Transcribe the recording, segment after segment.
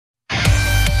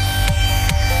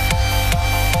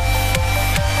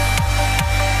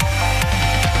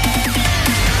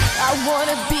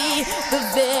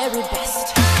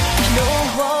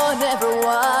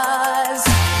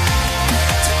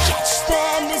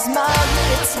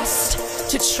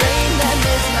To train them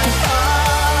is my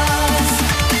cause.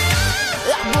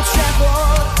 I will travel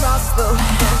across the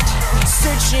world,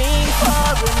 searching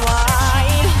far and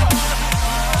wide.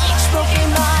 Each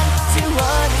Pokemon to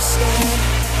understand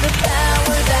the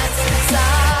power that's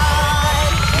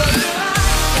inside. But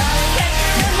gotta get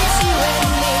them, it's you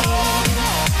and me.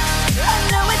 I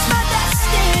know it's my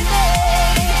destiny.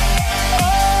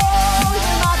 Oh,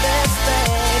 you're my best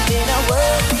friend in a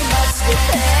world we must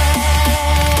defend.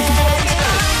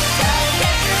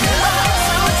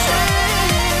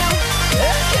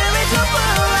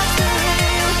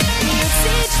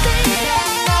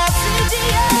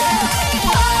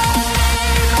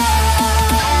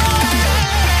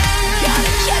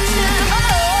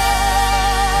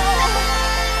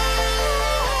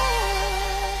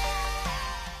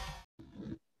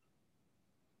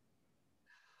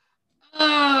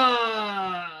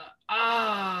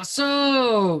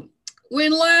 So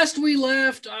when last we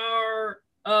left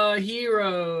our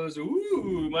heroes,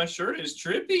 ooh, my shirt is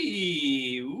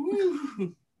trippy.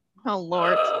 Ooh. Oh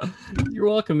Lord. You're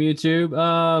welcome,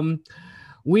 YouTube.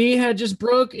 We had just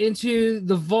broke into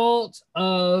the vault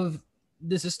of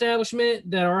this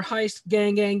establishment that our heist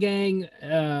gang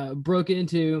broke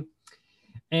into.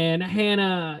 And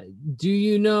Hannah, do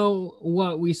you know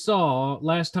what we saw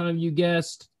last time you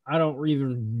guessed? I don't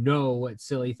even know what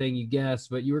silly thing you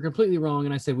guessed, but you were completely wrong,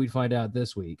 and I said we'd find out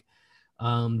this week.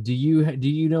 Do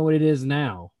you know what it is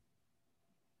now?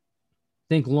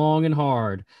 Think long and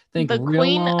hard. Think The real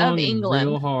Queen long of and England.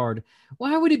 real hard.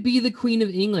 Why would it be the Queen of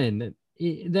England?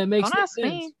 That makes Don't no ask sense.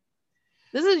 me.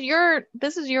 This is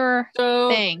your So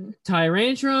thing.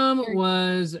 Tyrantrum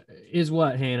is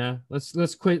what, Hannah?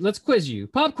 Let's quiz you.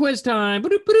 Pop quiz time. Boop,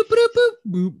 boop, boop, boop,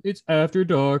 boop. It's after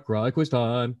dark. Right quiz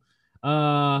time.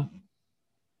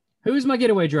 Who's my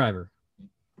getaway driver?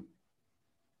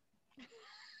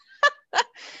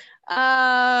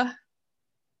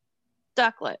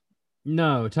 Ducklet.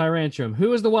 No, Tyrantrum. Who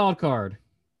was the wild card?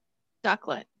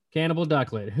 Ducklet. Cannibal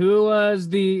Ducklet. Who was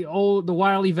the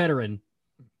wily veteran?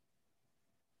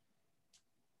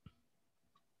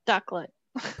 Ducklet.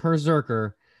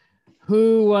 Berserker.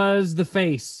 Who was the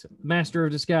face? Master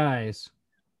of Disguise.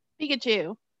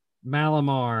 Pikachu.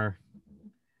 Malamar.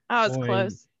 I was Boy,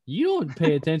 close. You don't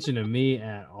pay attention to me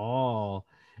at all.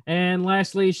 And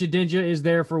lastly, Shedinja is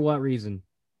there for what reason?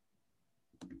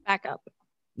 Back up.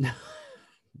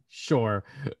 Sure.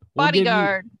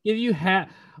 Bodyguard. Give you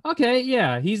Okay,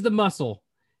 yeah, he's the muscle.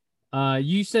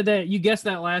 You said that, you guessed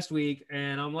that last week,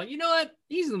 and I'm like, you know what?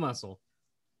 He's the muscle.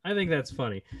 I think that's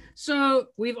funny. So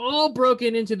we've all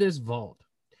broken into this vault.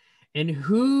 And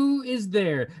who is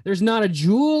there? There's not a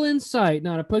jewel in sight,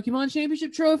 not a Pokemon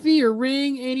Championship trophy or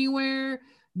ring anywhere.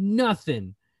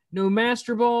 Nothing. No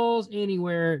Master Balls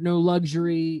anywhere. No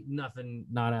luxury. Nothing.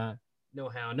 No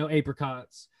how. No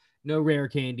apricots. No rare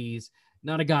candies.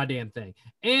 Not a goddamn thing.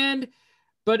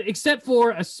 But except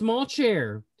for a small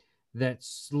chair that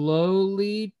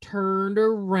slowly turned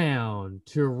around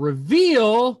to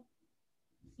reveal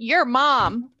Your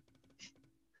mom.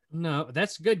 No,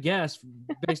 that's a good guess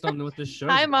based on what this show.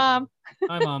 Hi, Mom.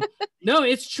 Hi, Mom. No,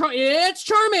 it's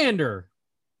Charmander.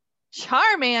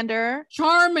 Charmander.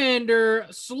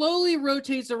 Charmander slowly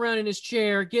rotates around in his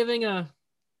chair, giving a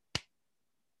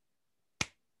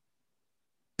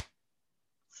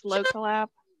Slow clap.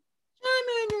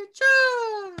 Charmander,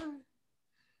 Char.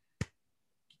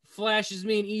 Flashes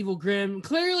me an evil grin.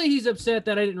 Clearly, he's upset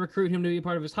that I didn't recruit him to be a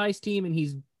part of his heist team, and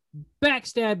he's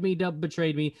backstabbed me,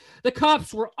 betrayed me. The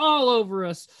cops were all over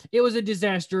us. It was a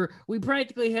disaster. We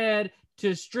practically had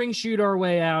to string shoot our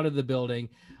way out of the building.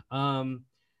 And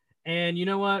you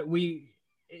know what? We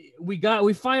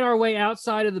fight our way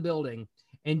outside of the building.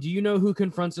 And do you know who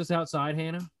confronts us outside,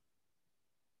 Hannah?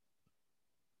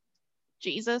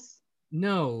 Jesus.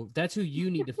 No, that's who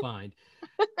you need to find.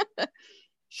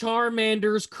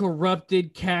 Charmander's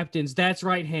corrupted captains. That's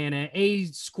right, Hannah. A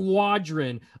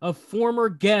squadron of former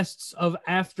guests of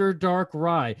After Dark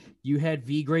Rye. You had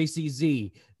V Gracie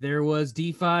Z. There was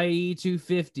DeFi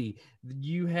 250.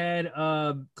 You had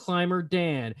Climber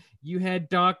Dan. You had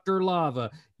Dr.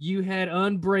 Lava. You had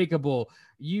Unbreakable.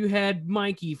 You had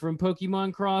Mikey from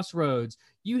Pokemon Crossroads.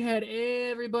 You had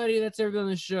everybody that's ever on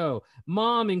the show,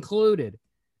 Mom included,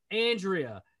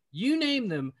 Andrea. You name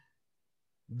them.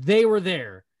 They were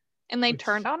there. And they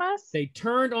turned on us? They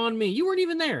turned on me. You weren't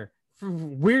even there.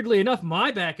 Weirdly enough, my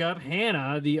backup,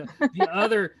 Hannah, the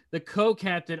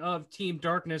co-captain of Team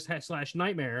Darkness /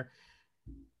 Nightmare.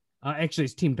 Actually,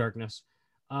 it's Team Darkness.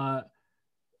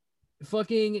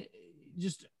 Fucking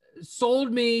just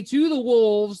sold me to the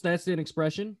wolves. That's an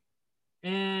expression.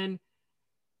 And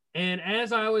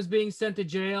as I was being sent to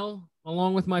jail,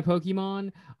 along with my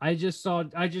Pokemon. I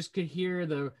just could hear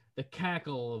the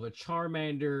cackle of a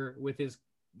Charmander with his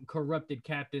corrupted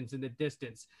captains in the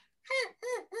distance.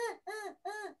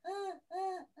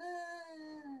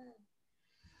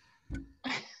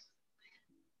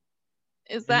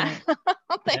 Is And that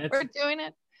how they that's- were doing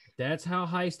it? That's how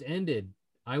Heist ended.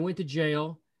 I went to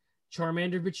jail.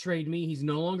 Charmander betrayed me. He's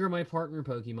no longer my partner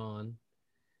Pokemon.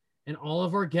 And all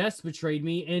of our guests betrayed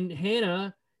me. And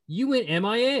Hannah, you went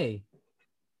MIA.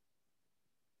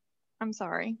 I'm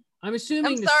sorry. I'm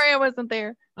assuming I'm sorry I wasn't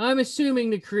there. I'm assuming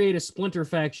to create a splinter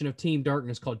faction of Team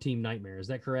Darkness called Team Nightmare. Is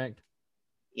that correct?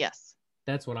 Yes.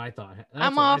 That's what I thought. That's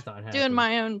I'm what I off thought doing happened.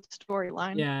 my own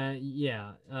storyline.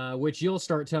 Yeah. Which you'll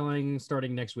start telling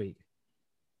starting next week.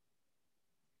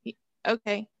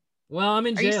 Okay. Well, I'm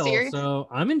in Are you jail, serious? so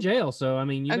I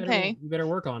mean, you better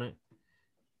work on it.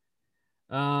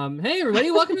 Hey everybody,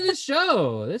 welcome to the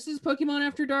show. This is Pokemon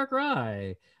After Dark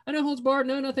Rye, a no holds barred,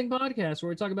 know nothing podcast where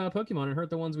we talk about Pokemon and hurt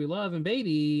the ones we love. And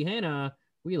baby Hannah,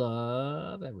 we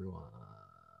love everyone.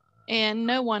 And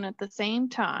no one at the same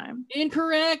time.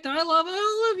 Incorrect. I love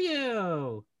all of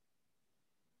you.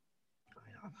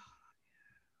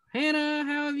 Hannah,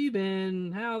 how have you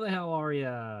been? How the hell are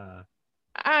ya?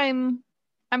 I'm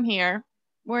here.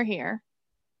 We're here.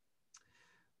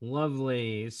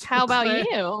 Lovely. So How about glad-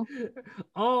 you?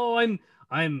 Oh,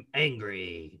 I'm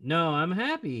angry. No, I'm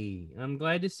happy. I'm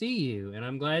glad to see you, and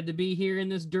I'm glad to be here in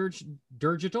this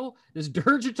digital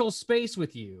space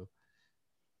with you.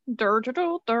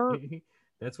 Digital dirt.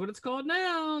 That's what it's called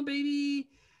now, baby.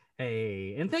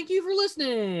 Hey, and thank you for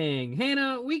listening.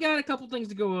 Hannah, we got a couple things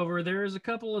to go over. There's a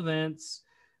couple events.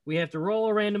 We have to roll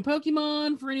a random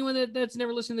Pokemon for anyone that's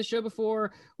never listened to the show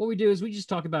before. What we do is we just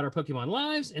talk about our Pokemon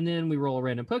lives, and then we roll a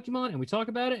random Pokemon, and we talk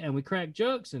about it, and we crack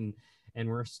jokes, and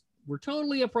we're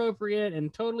totally appropriate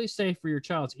and totally safe for your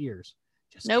child's ears.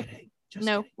 Just Nope. kidding. Just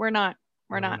No, kidding. we're not.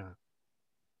 We're No, not.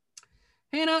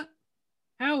 Hannah,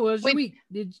 how was your week?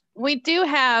 We do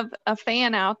have a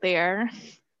fan out there.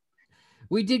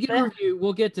 We did get a review.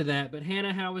 We'll get to that. But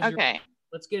Hannah, how was your? Okay.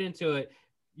 Let's get into it.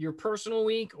 Your personal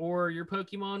week or your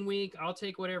Pokemon week? I'll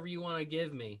take whatever you want to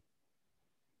give me.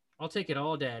 I'll take it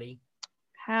all, Daddy.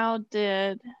 How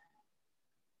did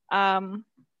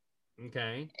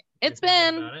Okay. it's You're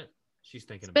thinking been about it? She's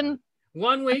thinking it's about been it.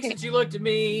 1 week okay. since you looked at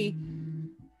me.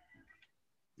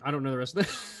 I don't know the rest of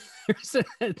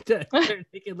that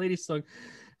naked lady song.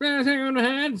 On the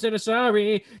head and said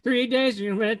sorry. 3 days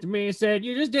you went to me and said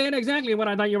you just did exactly what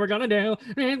I thought you were gonna do.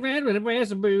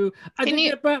 Boo. I Can did you-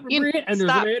 get back from you- Brit, and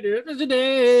stop. there's a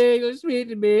day you're sweet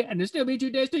to me, and there's still be 2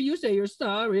 days till you say you're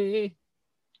sorry.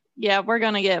 yeah, we're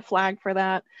gonna get flagged for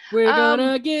that. We're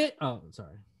gonna get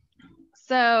sorry.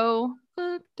 So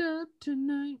Fucked up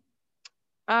tonight.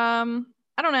 I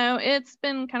don't know. It's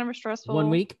been kind of a stressful 1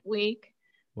 week. 1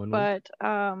 1 week. but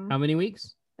How many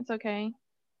weeks? it's okay.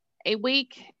 A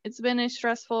week. It's been a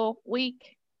stressful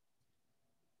week.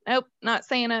 Nope, not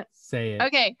saying it. Say it.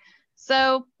 Okay.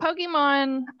 So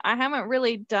Pokemon, I haven't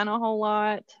really done a whole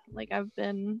lot. Like I've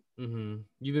been Mm-hmm.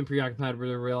 You've been preoccupied with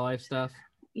the real life stuff.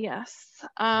 yes.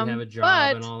 You have a job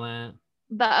but and all that.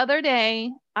 the other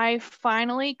day I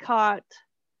finally caught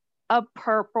a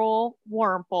purple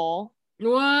Wurmple.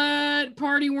 What?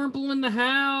 Party Wurmple in the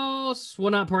house?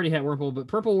 Well, not Party Hat Wurmple, but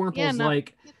Purple Wurmple's Yeah, no,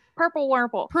 like Purple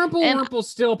Wurmple. Purple And Wurmple's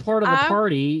still part of the I've-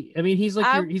 party. I mean, he's like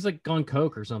I've- he's like on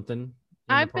coke or something. in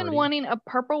the I've been party. wanting a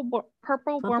purple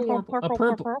Purple Wurmple, Wurmple,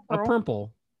 a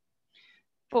purple.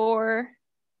 for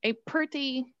a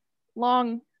pretty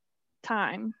long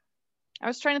time. I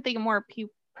was trying to think of more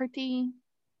pretty.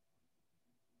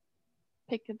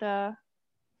 Pick the.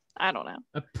 I don't know.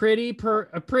 A pretty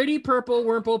purple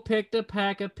Wurmple picked a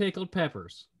pack of pickled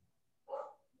peppers.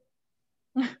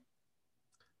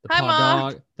 Hi,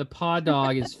 Mom. The paw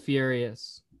dog is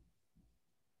furious.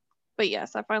 But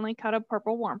yes, I finally caught a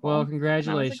purple Wurmple. Well,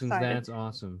 congratulations. excited. That's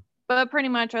awesome. But pretty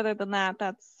much, other than that,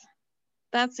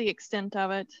 that's the extent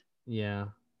of it. Yeah.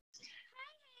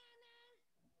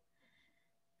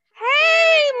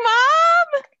 Hey,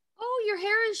 Mom! Oh, your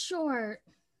hair is short.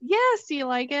 Yes, do you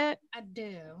like it? I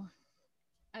do.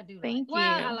 I do. Thank like,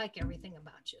 Well, you. I like everything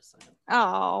about you. So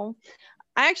Oh,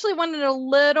 I actually wanted it a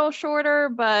little shorter,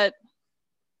 but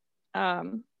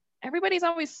everybody's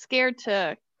always scared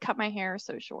to cut my hair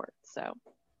so short. So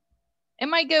it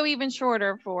might go even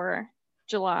shorter for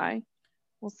July.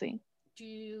 We'll see. do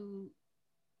you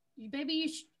maybe you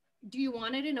do you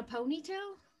want it in a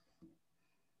ponytail?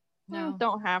 No.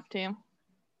 Don't have to.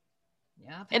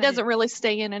 Yeah. It doesn't really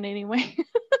stay in it anyway.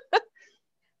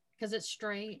 because it's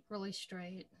straight, really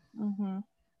straight. Mm-hmm.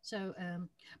 So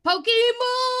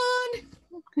Pokemon.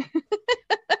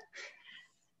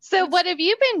 So what have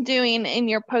you been doing in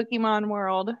your Pokemon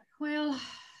world? Well,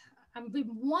 I've been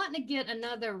wanting to get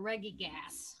another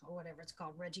Regigas or whatever it's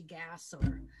called, Regigas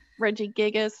or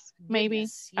Regigigas, maybe.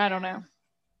 Gigas, I don't yeah. know.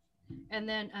 And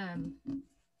then I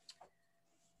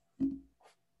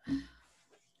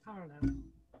don't know.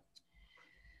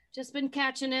 Just been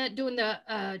catching it, doing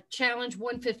the challenge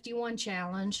 151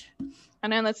 challenge. I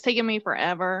know that's taken me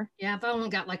forever. Yeah, I've only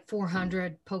got like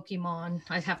 400 Pokemon.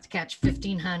 I'd have to catch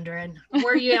 1,500.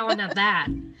 Where are you yelling at that?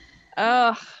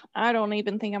 Ugh, I don't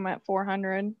even think I'm at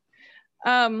 400.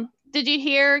 Did you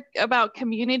hear about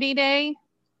Community Day?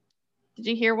 Did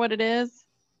you hear what it is?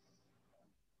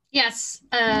 Yes.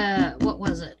 What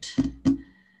was it?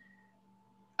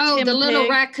 Oh, Tim the little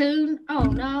Pig. raccoon. Oh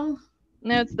no.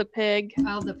 No, it's the pig.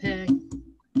 Oh, the pig.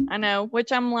 I know,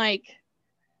 which I'm like,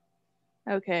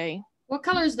 okay. What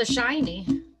color is the shiny?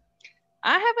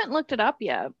 I haven't looked it up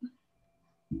yet.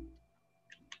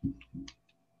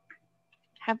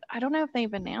 I don't know if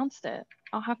they've announced it.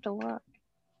 I'll have to look.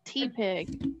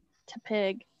 T-Pig.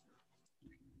 T-Pig.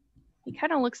 He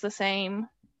kind of looks the same.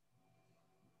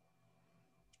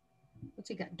 What's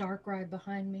he got? Darkrai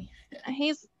behind me.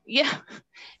 He's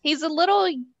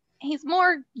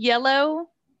more yellow.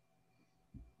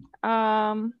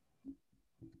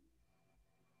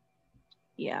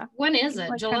 Yeah. When is it?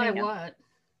 Like July coming what?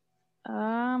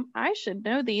 I should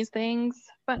know these things,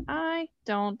 but I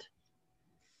don't.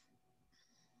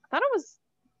 I thought it was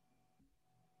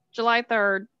July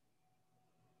 3rd.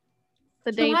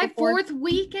 The day July before. 4th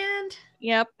weekend?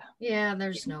 Yep. Yeah,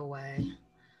 there's no way.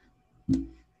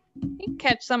 You can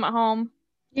catch some at home.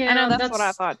 Yeah, I know that's what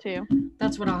I thought too.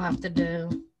 That's what I'll have to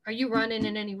do. Are you running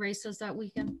in any races that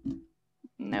weekend?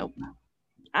 Nope.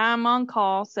 I'm on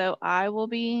call, so I'll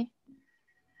be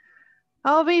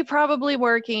probably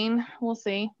working. We'll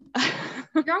see.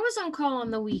 You're always on call on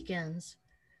the weekends.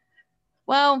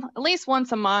 Well, at least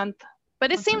once a month.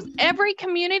 But it seems every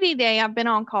community day I've been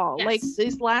on call, Yes. like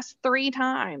these last 3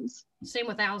 times. Same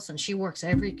with Allison. She works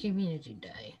every community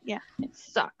day. Yeah, it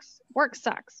sucks. Work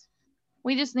sucks.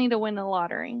 We just need to win the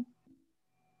lottery.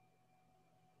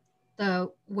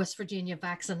 The West Virginia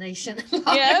vaccination.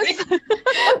 Yes.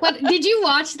 What, did you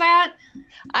watch that?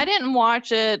 I didn't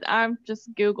watch it. I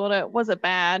just Googled it. Was it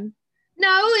bad?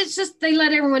 No, it's just they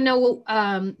let everyone know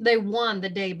they won the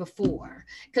day before.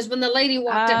 Because when the lady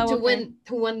walked up to okay.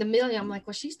 win the million, I'm like,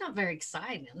 well, she's not very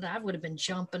excited. I would have been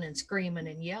jumping and screaming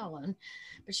and yelling,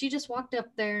 but she just walked up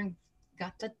there and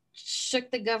shook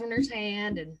the governor's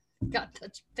hand and got the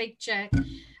fake check.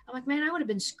 I'm like, man, I would have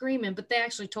been screaming, but they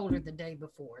actually told her the day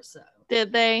before. So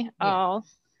Did they? Yeah.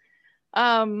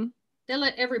 Oh. They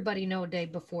let everybody know a day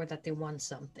before that they won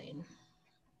something.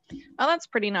 Oh, that's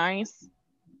pretty nice.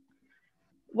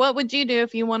 What would you do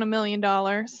if you won $1 million?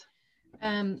 Well,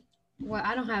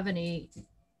 I don't have any.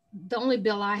 The only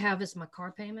bill I have is my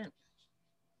car payment.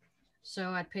 So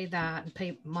I'd pay that and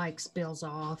pay Mike's bills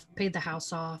off, pay the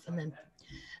house off, and then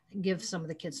give some of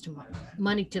the kids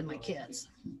money to my kids.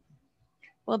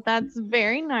 Well, that's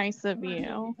very nice of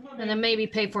you. And then maybe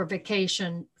pay for a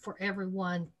vacation for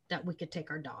everyone that we could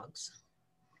take our dogs.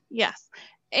 Yes.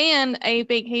 And a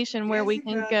vacation where we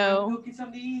can go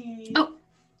Oh,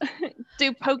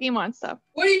 do Pokemon stuff.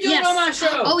 What are you doing yes. on my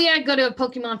show? Oh, yeah, go to a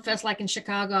Pokemon Fest like in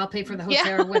Chicago. I'll pay for the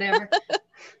hotel or whatever.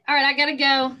 All right, I got to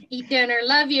go eat dinner.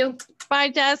 Love you. Bye,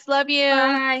 Jess. Love you.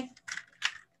 Bye.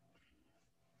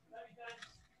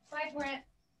 Bye, Brent.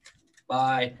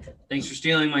 Bye. Thanks for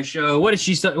stealing my show. What did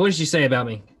she say about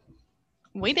me?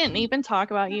 We didn't even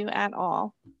talk about you at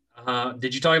all.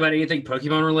 Did you talk about anything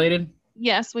Pokemon related?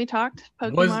 Yes, we talked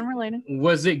Pokemon related.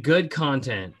 Was it good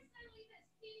content?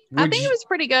 I think it was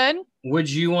pretty good. Would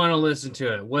you want to listen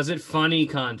to it? Was it funny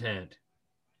content?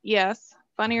 Yes.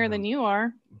 Funnier than you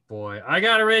are. Boy, I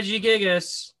got a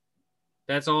Regigigas.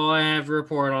 That's all I have to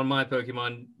report on my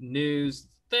Pokemon news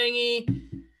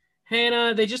thingy.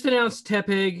 Hannah, they just announced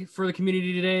Tepig for the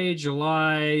community today,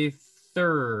 July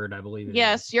 3rd, I believe.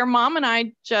 Yes, your mom and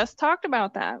I just talked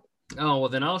about that. Oh, well,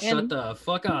 then I'll shut the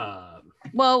fuck up.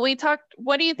 Well, we talked.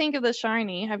 What do you think of the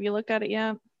shiny? Have you looked at it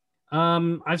yet?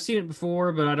 I've seen it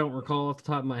before, but I don't recall off the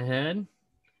top of my head.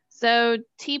 So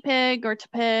T-Pig or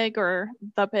T-Pig or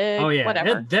the Pig, Oh, yeah.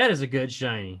 whatever. That is a good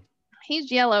shiny. He's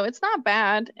yellow. It's not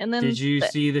bad. And then Did you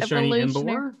see the shiny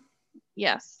evolutionary- Emboar?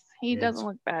 Yes, he It's- doesn't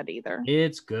look bad either.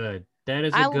 It's good. That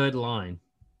is a good line.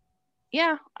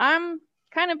 Yeah, I'm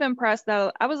kind of impressed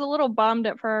though. I was a little bummed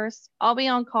at first. I'll be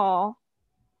on call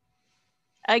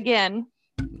again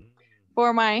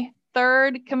for my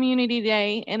 3rd community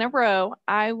day in a row.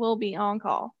 I will be on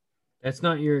call. That's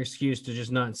not your excuse to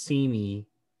just not see me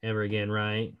ever again,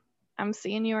 right? I'm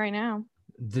seeing you right now.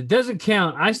 That doesn't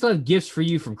count. I still have gifts for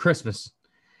you from Christmas.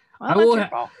 Well, I that's will your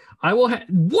fault. I will have.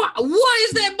 Why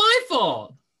is that my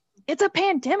fault? It's a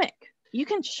pandemic. You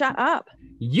can shut up.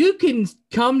 You can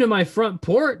come to my front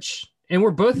porch, and we're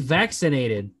both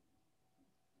vaccinated.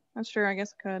 That's true. I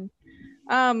guess I could.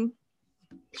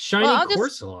 Shiny Well,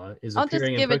 Corsola is I'll just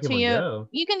appearing give in it to Pokemon you. Go.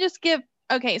 You can just give.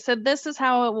 Okay, so this is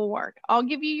how it will work. I'll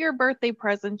give you your birthday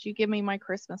present. You give me my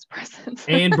Christmas present.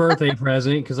 And birthday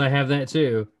present, because I have that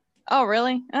too. Oh,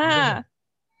 really? Yeah.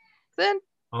 Then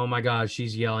Oh my God,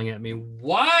 she's yelling at me.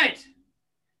 What?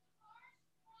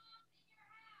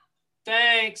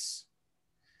 Thanks.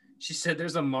 She said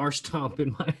there's a marsh stomp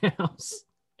in my house.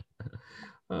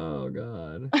 Oh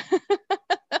God.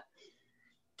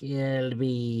 Kill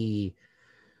me.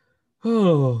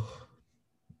 Oh.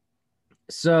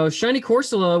 So Shiny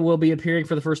Corsola will be appearing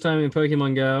for the first time in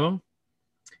Pokemon Go.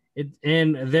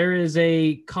 And there is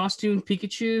a costume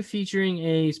Pikachu featuring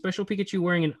a special Pikachu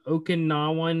wearing an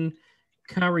Okinawan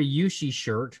Karyushi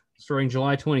shirt starting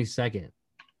July 22nd.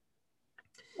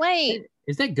 wait.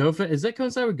 Is that GoFest? Is that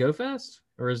coincide with GoFest?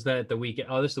 Or is that the week?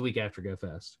 Oh, this is the week after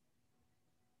GoFest.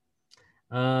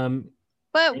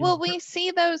 But will we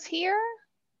see those here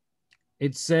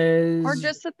It says or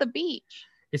just at the beach?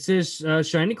 It says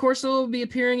Shiny Corsola will be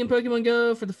appearing in Pokemon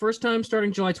Go for the first time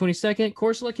starting July 22nd.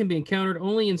 Corsola can be encountered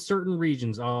only in certain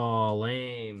regions. Oh,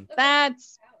 lame.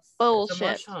 That's It's a bullshit.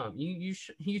 marsh hump. You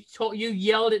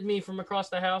yelled at me from across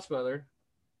the house, brother.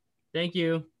 Thank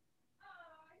you.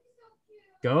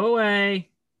 Go away.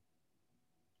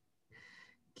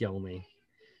 Kill me.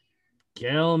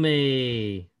 Kill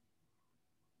me.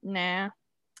 Nah.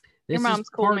 This Your mom's is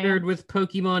cool, partnered man. with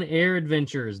Pokemon Air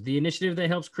Adventures, the initiative that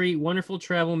helps create wonderful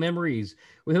travel memories.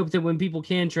 We hope that when people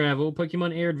can travel,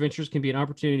 Pokemon Air Adventures can be an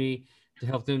opportunity to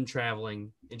help them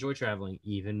enjoy traveling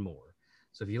even more.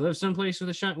 So if you live someplace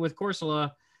with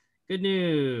Corsola, good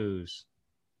news.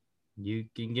 You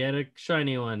can get a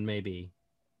shiny one, maybe.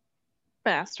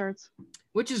 Bastards.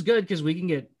 Which is good because we can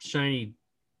get shiny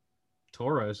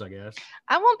Tauros, I guess.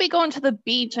 I won't be going to the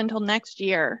beach until next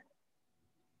year.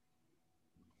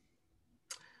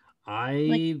 I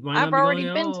might not I've be already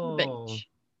going at been to the all. beach.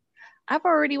 I've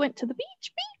already went to the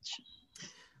beach.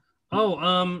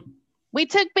 Oh, We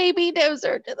took Baby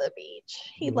Dozer to the beach.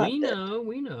 He loved it.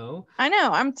 we know. I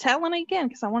know. I'm telling again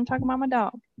because I want to talk about my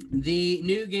dog. The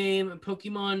new game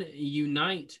Pokemon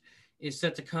Unite is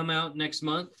set to come out next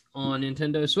month on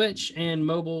Nintendo Switch and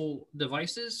mobile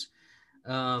devices.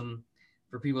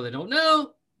 For people that don't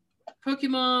know,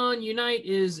 Pokemon Unite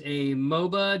is a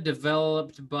MOBA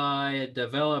developed by a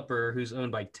developer who's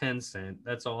owned by Tencent.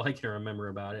 That's all I can remember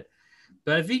about it.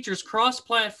 But it features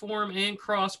cross-platform and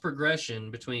cross-progression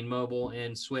between mobile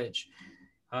and Switch.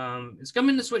 It's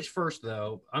coming to Switch first,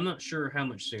 though. I'm not sure how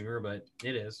much sooner, but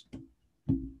it is.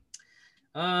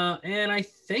 And I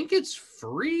think it's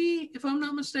free, if I'm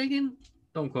not mistaken.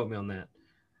 Don't quote me on that.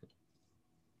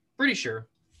 Pretty sure.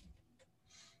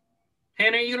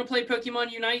 Hannah, are you going to play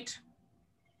Pokemon Unite?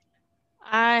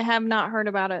 I have not heard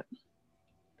about it.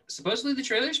 Supposedly the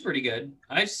trailer's pretty good.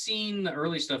 I've seen the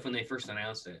early stuff when they first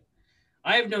announced it.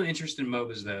 I have no interest in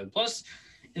MOBAs, though. Plus,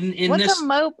 What's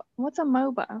a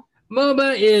MOBA?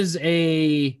 MOBA is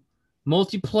a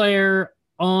multiplayer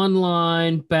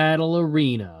online battle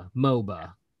arena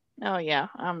MOBA. Oh yeah,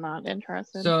 I'm not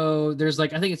interested. So there's I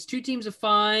think it's 2 teams of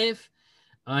 5.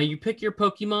 You pick your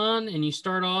Pokemon and you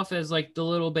start off as the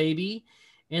little baby.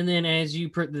 And then as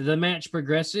the match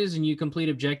progresses and you complete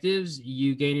objectives,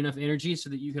 you gain enough energy so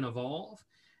that you can evolve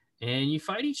and you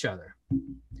fight each other.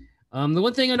 The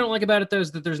one thing I don't like about it, though,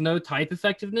 is that there's no type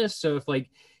effectiveness. So if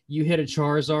you hit a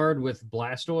Charizard with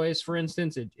Blastoise, for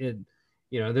instance, it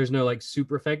there's no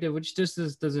super effective, which just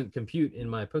doesn't compute in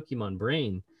my Pokemon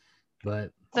brain.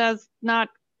 But does not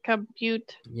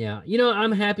compute. Yeah,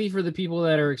 I'm happy for the people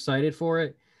that are excited for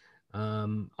it.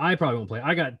 I probably won't play.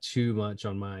 I got too much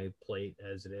on my plate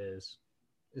as it is,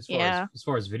 as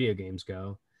far as video games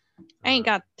go. I ain't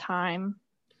got time.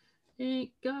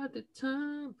 Ain't got the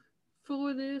time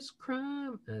for this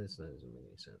crime. That doesn't make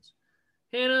any sense.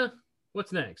 Hannah,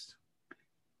 what's next?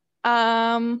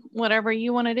 Whatever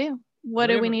you want to do. What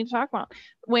do we need to talk about?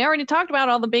 We already talked about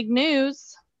all the big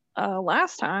news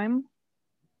last time.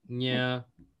 Yeah.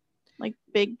 Like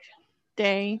big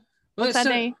day. What's that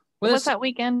day? What's that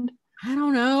weekend? I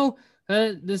don't know.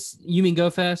 You mean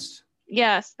GoFest?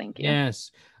 Yes, thank you.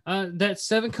 Yes. That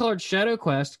 7-colored Shadow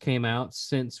Quest came out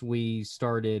since we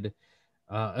started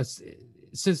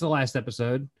since the last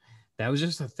episode. That was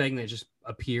just a thing that just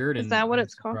appeared. Is that what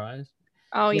it's called?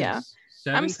 Oh, yes.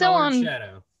 Yeah. I'm still on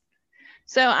Shadow.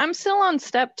 So I'm still on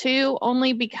step 2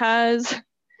 only because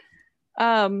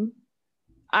I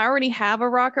I already have a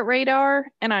rocket radar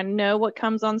and I know what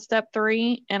comes on step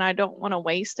 3 and I don't want to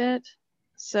waste it.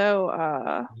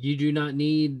 So, You do not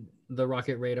need the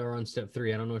rocket radar on step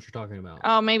 3. I don't know what you're talking about.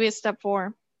 oh, maybe it's step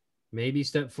 4. Maybe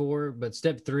step 4, but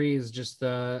step 3 is just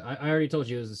I already told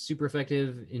you it was super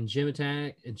effective in gym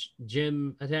attacks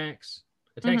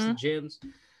at gyms,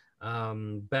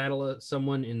 battle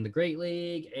someone in the Great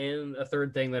League, and a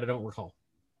third thing that I don't recall.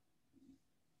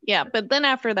 Yeah, but then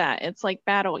after that, it's like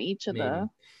battle each of Maybe. the.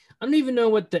 I don't even know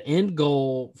what the end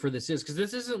goal for this is, because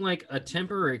this isn't like a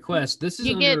temporary quest. This is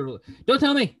Don't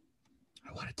tell me.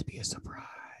 I want it to be a surprise.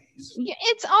 Yeah,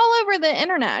 it's all over the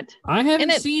internet. I haven't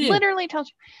and it seen it. Literally tells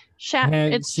you.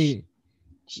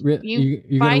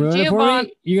 You're by gonna ruin it for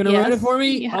me? You're gonna ruin it Yes, for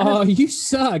me? yes. Oh, you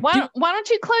suck. Why don't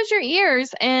you close your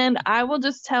ears and I will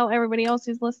just tell everybody else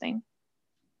who's listening.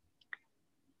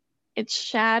 It's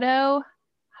Shadow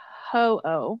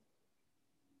Ho-Oh.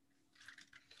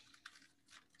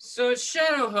 So it's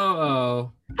Shadow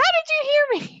Ho-Oh. How did you hear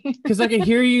me? Because I could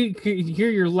hear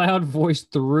your loud voice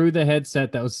through the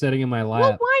headset that was sitting in my lap.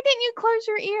 Well, why didn't you close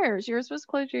your ears? You were supposed to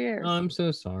close your ears. I'm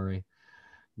so sorry.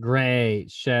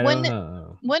 Great. Shadow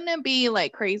Ho-Oh. Wouldn't it be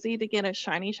like crazy to get a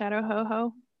shiny Shadow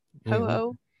Ho-Oh?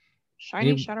 Ho-Oh?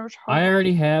 Shiny Shadow Ho-Oh. I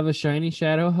already have a shiny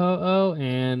Shadow Ho-Oh,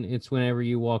 and it's whenever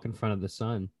you walk in front of the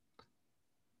sun.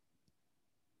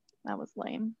 That was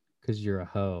lame. Because you're a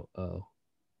Ho-Oh.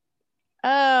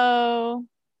 Oh.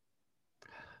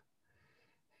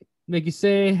 Make you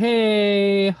say,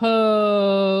 hey,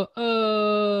 ho-oh.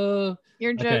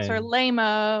 Your jokes are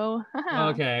lame-o.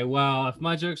 Okay, well, if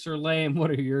my jokes are lame, what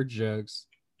are your jokes?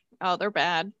 Oh, they're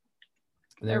bad.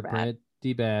 They're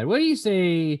pretty bad. What do you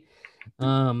say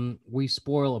we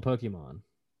spoil a Pokemon?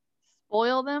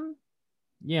 Spoil them?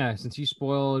 Yeah, since you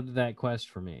spoiled that quest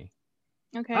for me.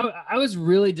 Okay. I was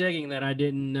really digging that I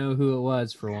didn't know who it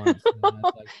was for once.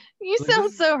 You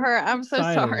sound so hurt. I'm so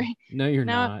exciting. sorry. No, you're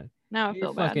not. Now I You're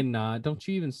feel bad. fucking not. Don't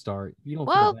you even start. You don't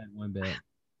feel bad one bit.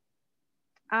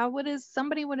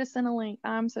 Somebody would have sent a link.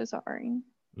 I'm so sorry.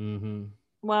 Mm-hmm.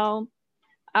 Well,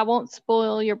 I won't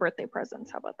spoil your birthday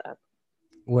presents. How about that?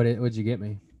 What'd you get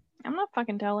me? I'm not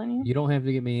fucking telling you. You don't have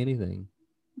to get me anything.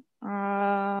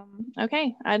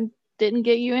 Okay. I didn't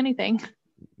get you anything.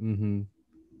 Mm-hmm.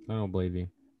 I don't believe you.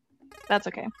 That's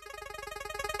okay.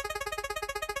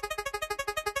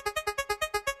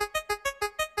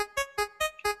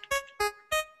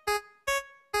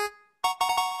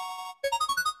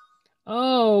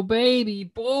 Oh, baby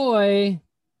boy.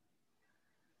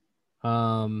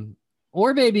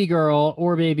 Or baby girl,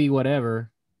 or baby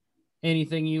whatever.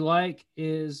 Anything you like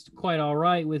is quite all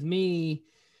right with me,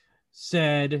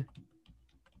 said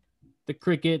the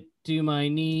cricket to my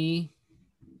knee.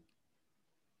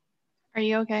 Are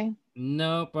you okay?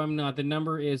 Nope, I'm not. The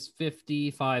number is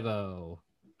 5050.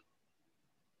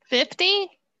 50?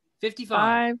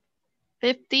 55.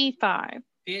 55.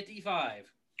 55.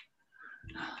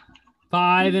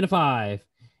 5 and a 5.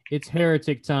 It's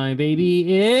heretic time,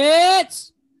 baby.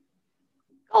 It's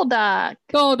Golduck.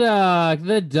 Golduck,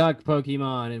 the duck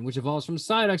Pokemon, and which evolves from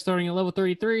Psyduck starting at level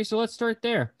 33. So let's start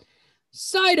there.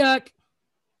 Psyduck.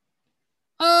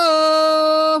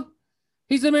 Oh,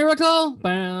 he's a miracle.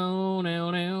 Bow,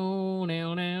 now, now,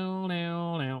 now, now,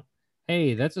 now, now.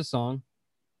 Hey, that's a song.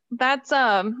 That's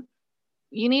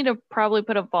you need to probably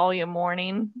put a volume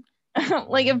warning.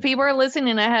 Like if people are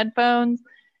listening to headphones,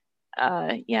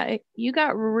 you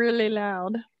got really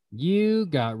loud. You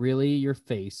got really your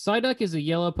face. Psyduck is a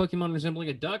yellow Pokemon resembling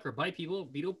a duck or by people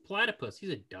beetle platypus. He's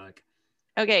a duck.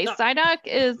 Okay, Duck. Psyduck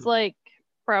is like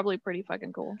probably pretty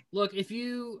fucking cool. Look, if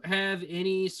you have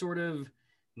any sort of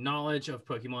knowledge of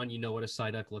Pokemon, you know what a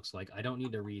Psyduck looks like. I don't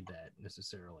need to read that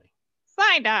necessarily.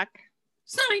 Psyduck.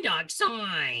 Psyduck,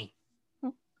 Psy.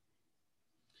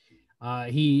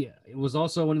 He was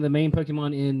also one of the main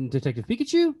Pokemon in Detective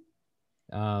Pikachu.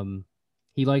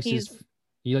 He likes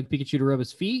Pikachu to rub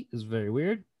his feet. It's very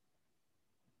weird.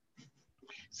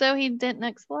 So he didn't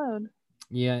explode.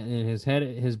 Yeah, and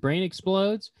his brain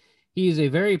explodes. He is a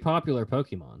very popular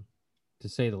Pokemon, to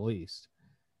say the least.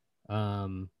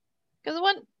 Because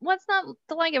what's not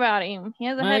to like about him? He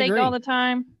has a headache agree. all the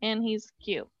time, and he's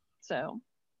cute. So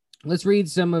let's read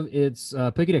some of its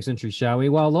Pokédex entries, shall we?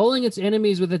 While lulling its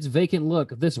enemies with its vacant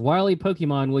look, this wily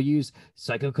Pokemon will use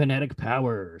psychokinetic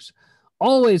powers.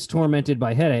 Always tormented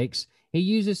by headaches, he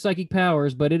uses psychic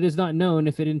powers, but it is not known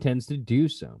if it intends to do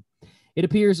so. It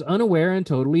appears unaware and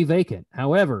totally vacant.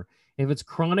 However, if its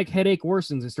chronic headache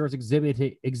worsens, it starts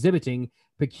exhibiting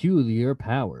peculiar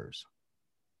powers.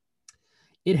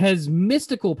 It has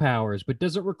mystical powers, but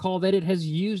doesn't recall that it has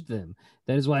used them.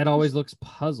 That is why it always looks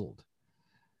puzzled.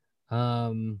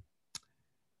 Let's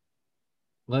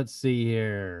Let's see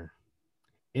here.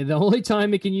 And the only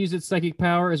time it can use its psychic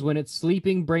power is when its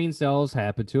sleeping brain cells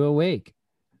happen to awake.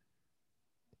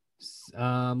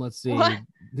 Let's see. What?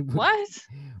 What?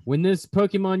 When this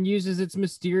Pokemon uses its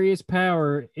mysterious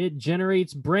power, it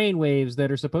generates brain waves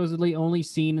that are supposedly only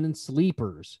seen in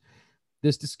sleepers.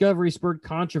 This discovery spurred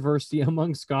controversy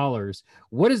among scholars.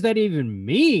 What does that even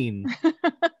mean?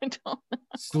 I don't.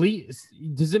 Sleep?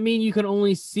 Does it mean you can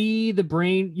only see the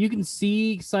brain? You can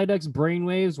see Psyduck's brain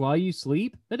waves while you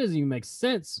sleep? That doesn't even make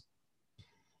sense.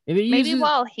 If it Maybe uses,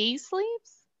 while he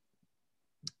sleeps?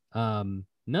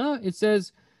 no, it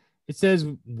says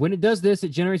when it does this, it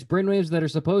generates brainwaves that are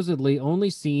supposedly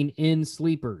only seen in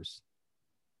sleepers.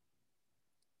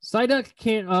 Psyduck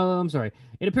can't. I'm sorry.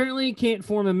 It apparently can't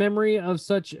form a memory of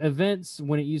such events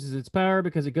when it uses its power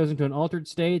because it goes into an altered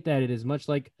state that it is much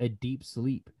like a deep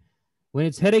sleep. When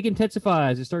its headache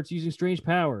intensifies, it starts using strange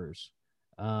powers.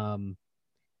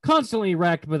 Constantly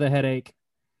racked with a headache.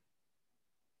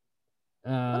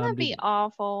 Wouldn't that be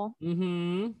awful?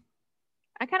 Mm-hmm.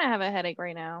 I kind of have a headache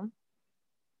right now.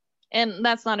 And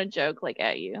that's not a joke, like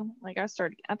at you. Like I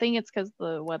think it's because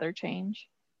the weather change.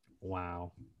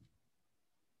 Wow.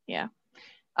 Yeah.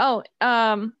 Oh,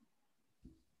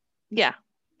 yeah.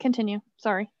 Continue.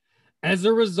 Sorry. As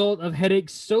a result of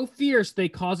headaches so fierce they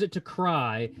cause it to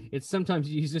cry, it sometimes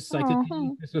uses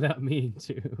psychokinesis without meaning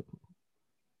to.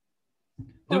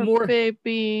 Poor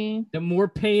baby. The more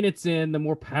pain it's in, the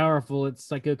more powerful its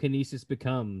psychokinesis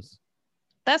becomes.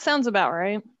 That sounds about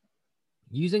right.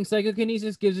 Using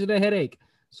psychokinesis gives it a headache,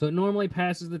 so it normally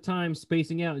passes the time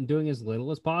spacing out and doing as little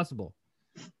as possible.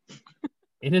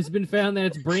 It has been found that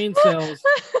its brain cells...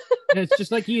 It's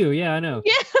just like you. Yeah, I know.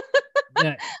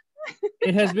 Yeah.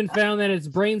 It has been found that its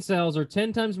brain cells are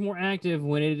 10 times more active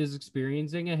when it is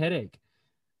experiencing a headache.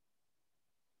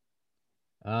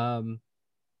 I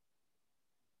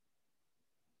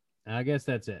guess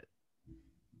that's it.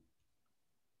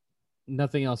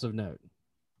 Nothing else of note.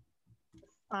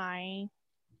 Sigh.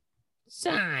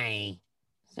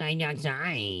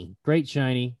 Great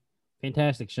shiny.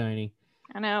 Fantastic shiny.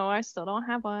 I know, I still don't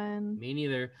have one. Me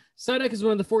neither. Psyduck is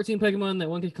one of the 14 Pokemon that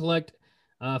one can collect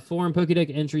 4 in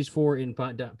Pokédex entries for in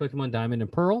Pokemon Diamond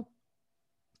and Pearl.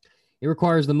 It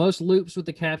requires the most loops with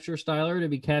the capture styler to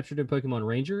be captured in Pokemon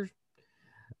Ranger.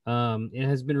 It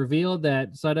has been revealed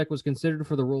that Psyduck was considered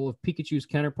for the role of Pikachu's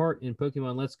counterpart in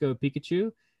Pokemon Let's Go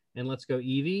Pikachu and Let's Go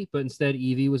Eevee, but instead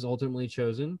Eevee was ultimately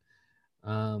chosen.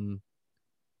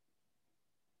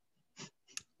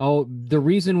 The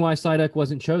reason why Psyduck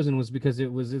wasn't chosen was because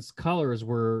its colors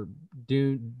were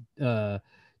deemed to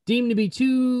be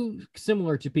too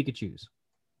similar to Pikachu's.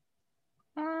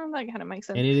 That kind of makes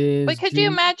sense. And it is. But could you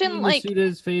imagine, like,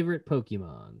 Masuda's favorite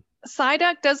Pokemon?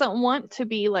 Psyduck doesn't want to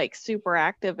be like super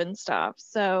active and stuff,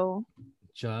 so.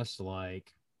 Just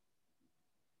like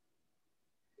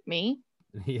me.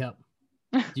 Yep.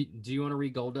 do you want to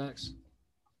read Golducks?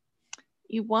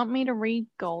 You want me to read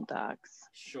Golducks?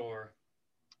 Sure.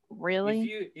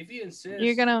 Really? If you insist.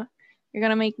 You're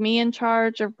gonna make me in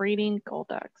charge of reading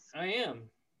Golducks. I am.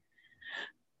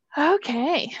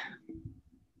 Okay.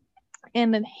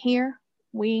 And then here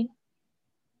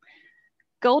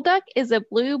Golduck is a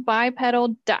blue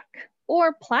bipedal duck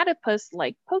or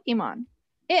platypus-like Pokemon.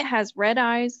 It has red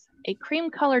eyes, a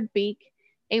cream-colored beak,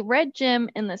 a red gem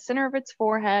in the center of its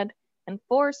forehead, and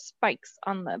 4 spikes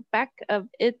on the back of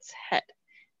its head.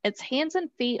 Its hands and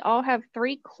feet all have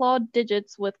 3 clawed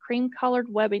digits with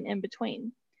cream-colored webbing in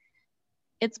between.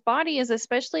 Its body is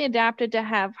especially adapted to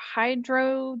have a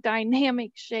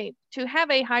hydrodynamic shape.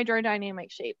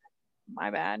 My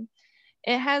bad.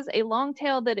 It has a long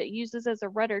tail that it uses as a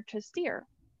rudder to steer.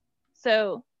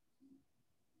 So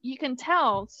you can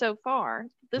tell so far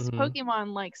this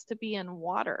Pokemon likes to be in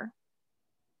water.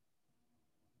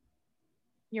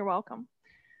 You're welcome.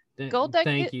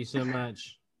 Thank you so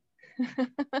much.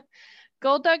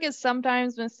 Golduck is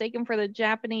sometimes mistaken for the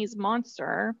Japanese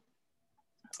monster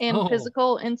and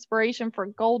physical inspiration for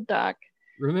Golduck.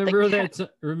 Remember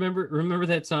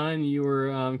that time you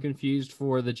were confused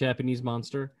for the Japanese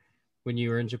monster when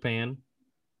you were in Japan?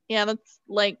 Yeah, that's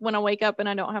like when I wake up and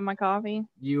I don't have my coffee.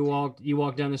 You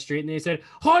walked down the street and they said,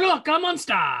 "Oh look, a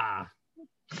monster!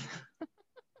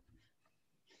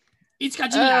 It's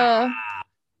Godzilla!"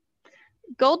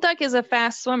 Golduck is a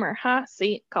fast swimmer.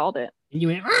 See, called it. And you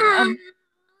went,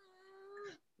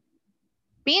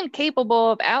 being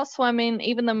capable of outswimming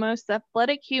even the most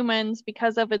athletic humans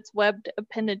because of its webbed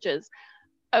appendages.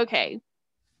 Okay.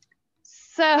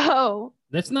 So.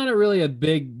 That's not really a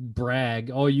big brag.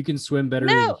 Oh, you can swim better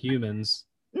than humans.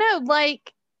 No,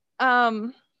 like, what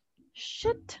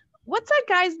what's that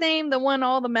guy's name that won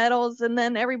all the medals? And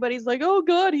then everybody's like, oh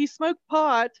God, he smoked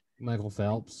pot. Michael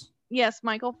Phelps. Yes,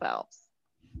 Michael Phelps.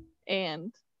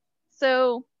 And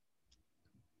so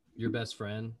Your best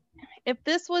friend. if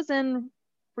this was in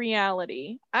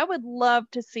reality, I would love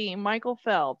to see Michael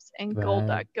Phelps and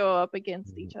Golduck go up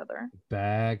against each other.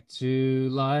 Back to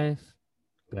life.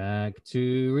 Back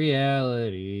to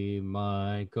reality.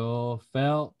 Michael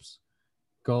Phelps.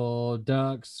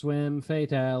 Golduck swim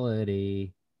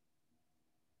fatality.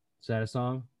 Is that a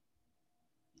song?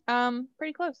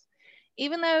 Pretty close.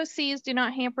 Even though seas do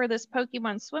not hamper this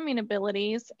Pokemon's swimming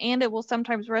abilities, and it will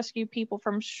sometimes rescue people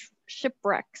from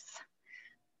shipwrecks.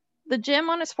 The gem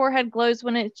on its forehead glows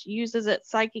when it uses its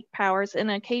psychic powers and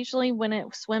occasionally when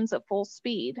it swims at full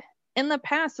speed. In the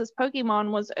past, this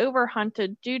Pokemon was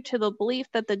overhunted due to the belief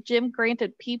that the gem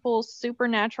granted people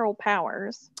supernatural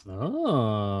powers.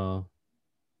 Oh.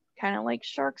 Kind of like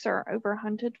sharks are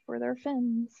overhunted for their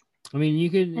fins. I mean, you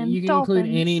can include dolphins.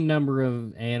 any number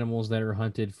of animals that are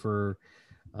hunted for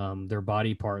their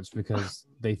body parts because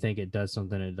they think it does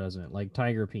something it doesn't, like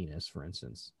tiger penis, for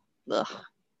instance. Ugh.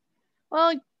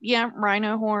 Well, yeah,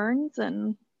 rhino horns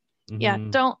and yeah,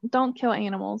 don't kill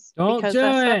animals because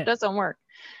that stuff doesn't work.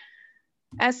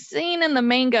 As seen in the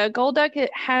manga, Golduck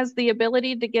has the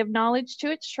ability to give knowledge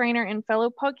to its trainer and fellow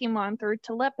Pokemon through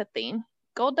telepathy.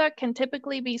 Golduck can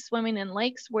typically be swimming in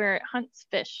lakes where it hunts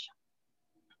fish.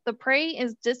 The prey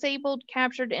is disabled,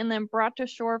 captured, and then brought to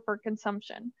shore for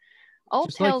consumption.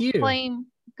 Old tales claim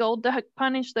Golduck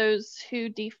punished those who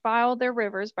defile their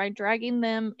rivers by dragging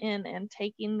them in and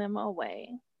taking them away.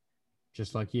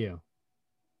 Just like you.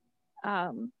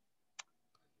 I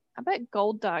bet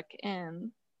Golduck and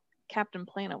Captain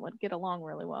Planet would get along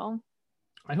really well.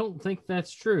 I don't think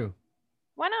that's true.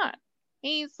 Why not?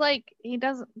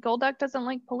 Golduck doesn't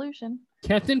like pollution.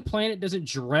 Captain Planet doesn't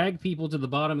drag people to the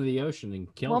bottom of the ocean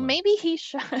and kill them. Well, maybe he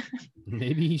should.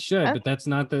 Maybe he should, but that's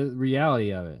not the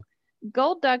reality of it.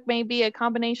 Golduck may be a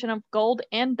combination of gold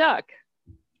and duck.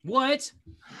 What?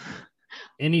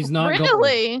 And he's not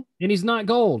really? Gold. And he's not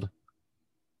gold.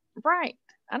 Right.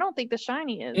 I don't think the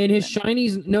shiny is. And his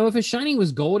shinies, no, if his shiny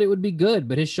was gold, it would be good,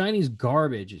 but his shiny's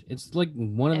garbage. It's like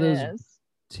one of those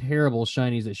terrible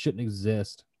shinies that shouldn't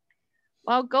exist.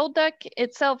 While Golduck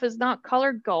itself is not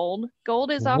colored gold,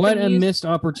 gold is often What a missed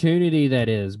opportunity that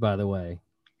is, by the way.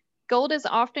 Gold is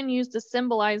often used to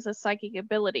symbolize the psychic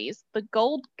abilities. The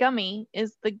gold gummy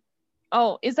is the...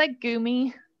 Oh, is that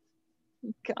Goomy?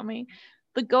 Gummy.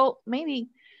 The gold... Maybe...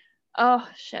 Oh,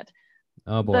 shit.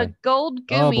 Oh, boy. The gold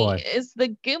Goomy is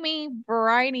the Goomy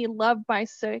variety loved by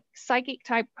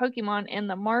psychic-type Pokemon, and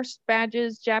the Mars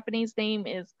Badge's Japanese name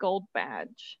is Gold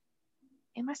Badge.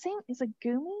 Am I saying... Is it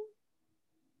Goomy?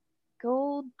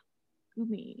 Gold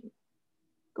Goomy.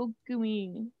 Gold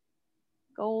Goomy.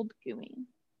 Gold Goomy.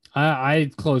 I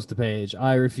closed the page.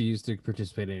 I refuse to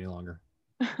participate any longer.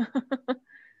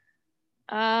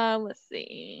 Let's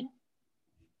see.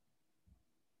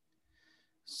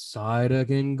 Psyduck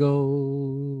and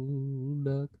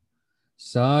Golduck.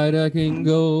 Psyduck and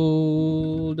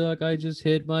Golduck. I just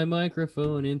hit my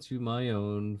microphone into my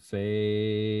own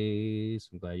face.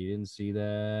 I'm glad you didn't see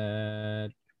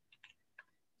that.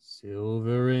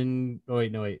 Silver and... Oh,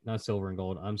 wait, no, wait. Not silver and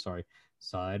gold. I'm sorry.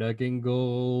 Psyduck and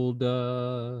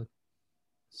Golduck.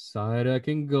 Psyduck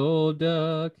and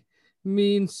Golduck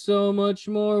means so much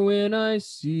more when I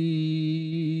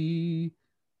see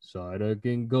Psyduck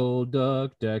and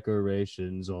Golduck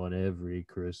decorations on every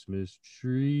Christmas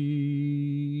tree.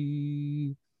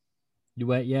 You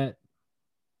wet yet?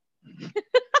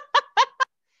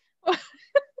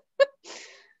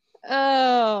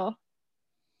 Oh,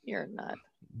 you're not.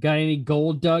 Got any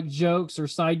Golduck jokes or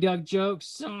Psyduck jokes?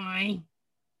 Sigh.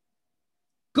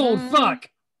 Gold fuck.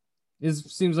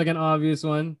 Seems like an obvious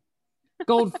one.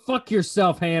 Gold fuck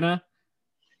yourself, Hannah.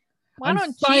 Why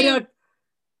don't you?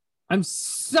 I'm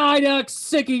Psyduck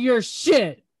sick of your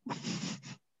shit.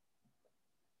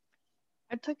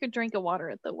 I took a drink of water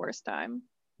at the worst time.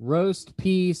 Roast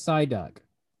pea Psyduck.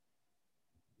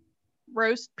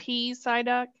 Roast pea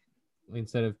Psyduck?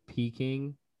 Instead of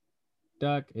Peking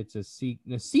duck, it's a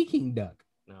seeking duck.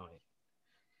 No, wait.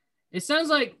 It sounds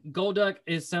like Golduck.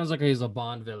 It sounds like he's a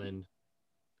Bond villain.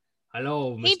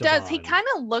 Hello, Mr. He does. Bond. He kind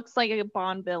of looks like a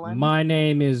Bond villain. My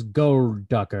name is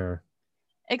Golducker.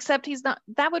 Except he's not.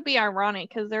 That would be ironic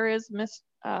because there is Do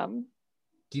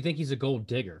you think he's a gold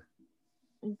digger?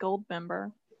 Gold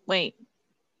member. Wait,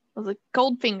 was it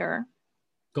Goldfinger?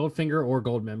 Goldfinger or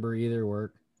Gold member, either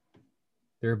work.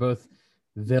 They're both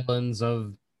villains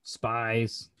of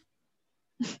spies.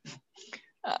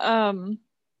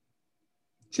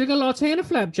 Sugar latte and a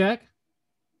flapjack,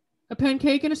 a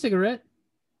pancake and a cigarette.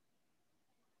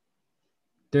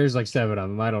 There's like 7 of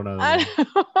them. I don't know. them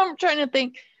all. I'm trying to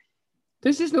think.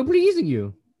 There's just nobody easing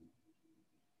you.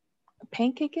 A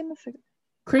pancake in the cigarette.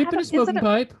 Crepe and a Is it smoking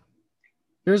pipe.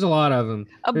 There's a lot of them.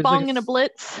 A There's bong like and a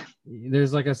blitz.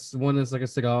 There's like one that's like a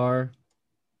cigar.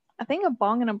 I think a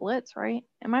bong and a blitz, right?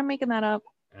 Am I making that up?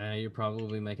 You're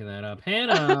probably making that up.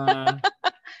 Hannah.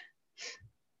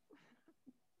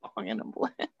 Bong and a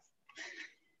blitz.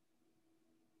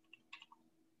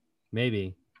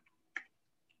 Maybe.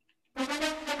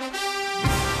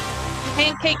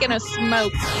 Pancake and a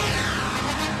smoke.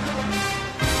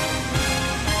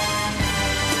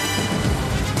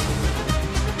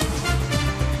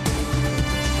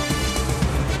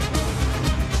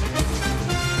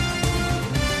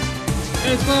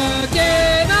 It's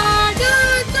fucking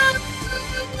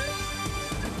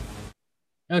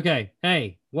okay.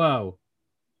 Hey, whoa.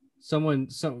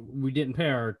 We didn't pay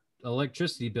our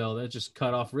electricity bill. That just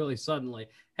cut off really suddenly.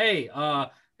 Hey,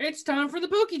 it's time for the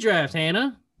Pokey Draft,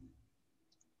 Hannah.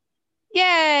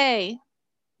 Yay!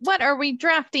 What are we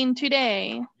drafting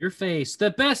today? Your face.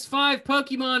 The best 5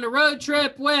 Pokemon to road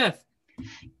trip with.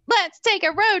 Let's take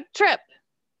a road trip.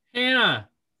 Hannah,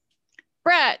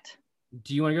 Brett.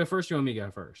 do you want to go first or you want me to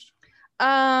go first?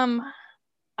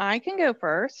 I can go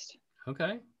first.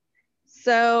 Okay.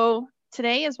 So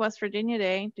today is West Virginia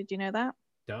Day. Did you know that?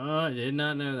 Did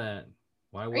not know that.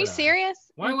 Why would Are you serious?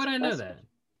 Why would It's I know West- that?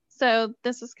 So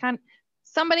this is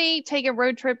somebody take a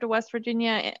road trip to West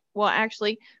Virginia. Well,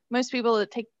 actually, most people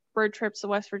that take road trips to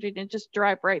West Virginia just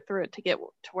drive right through it to get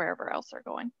to wherever else they're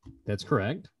going. That's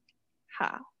correct.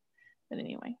 Ha. But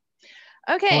anyway.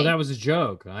 Okay. Oh, that was a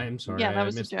joke. I am sorry. Yeah, that I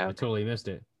was a missed, I joke. totally missed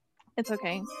it. It's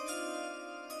okay.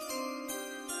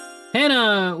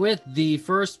 Hannah with the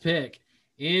first pick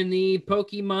in the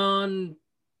Pokemon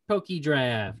Poke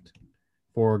Draft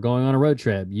for going on a road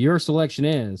trip. Your selection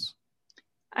is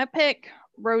I pick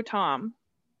Rotom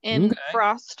in Okay.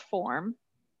 frost form.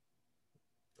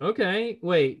 okay.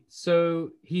 Wait, so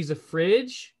he's a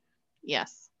fridge?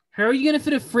 Yes. How are you gonna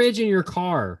fit a fridge in your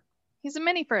car? He's a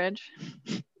mini fridge.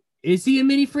 Is he a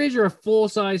mini fridge or a full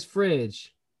size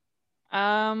fridge?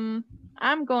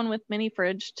 I'm going with mini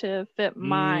fridge to fit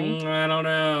my. I don't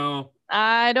know.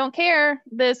 I don't care.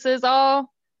 This is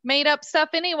all made up stuff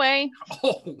anyway.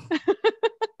 Oh,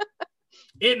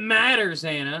 it matters,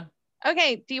 Hannah.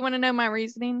 Okay, do you want to know my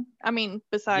reasoning? I mean,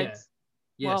 besides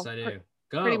Yes, well, I do.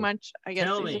 Go. pretty much, I guess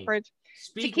Tell he's me. a fridge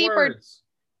Speak keep her- words.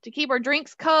 to keep our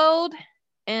drinks cold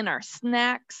and our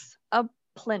snacks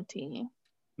aplenty.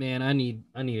 Man, I need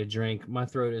a drink. My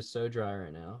throat is so dry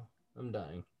right now. I'm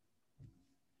dying.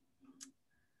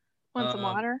 Want some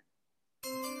water?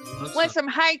 Let's Want some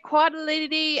high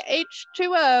quality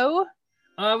H2O?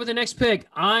 With the next pick,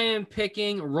 I am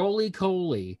picking Roly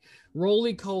Coly.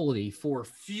 Roly Coly for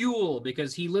fuel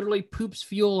because he literally poops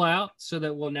fuel out so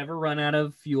that we'll never run out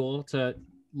of fuel to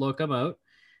locomote.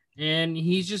 And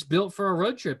he's just built for a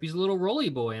road trip. He's a little roly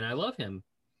boy, and I love him.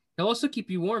 He'll also keep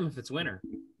you warm if it's winter.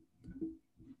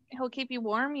 He'll keep you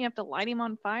warm. You have to light him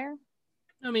on fire.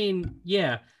 I mean,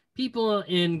 yeah. People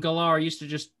in Galar used to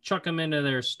just chuck them into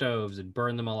their stoves and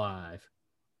burn them alive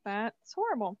That's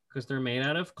horrible. because they're made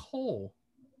out of coal.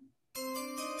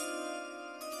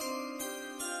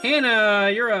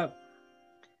 Hannah, you're up.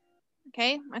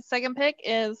 Okay, my second pick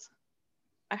is,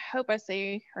 I hope I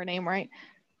say her name right,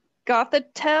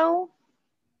 Gothitelle,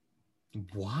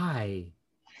 Why?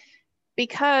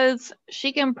 because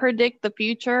she can predict the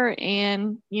future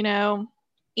and,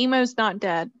 Emo's not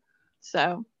dead.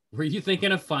 So, Were you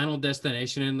thinking of Final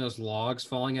Destination and those logs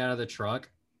falling out of the truck?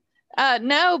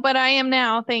 no, but I am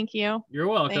now. Thank you. You're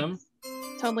welcome. Thanks.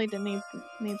 Totally didn't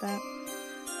need that.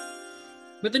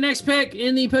 But the next pick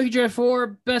in the PokeDraft 4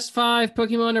 Best 5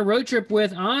 Pokemon to Road Trip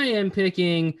with, I am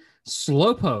picking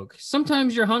Slowpoke.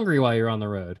 Sometimes you're hungry while you're on the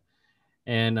road.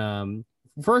 And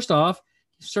first off,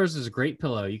 it serves as a great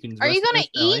pillow. You can. Are you rest going it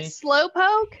to on his eat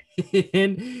Slowpoke?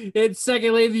 belly. And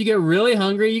secondly, if you get really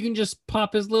hungry, you can just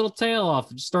pop his little tail off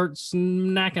and start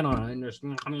snacking on it. And just,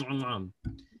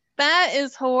 That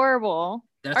is horrible.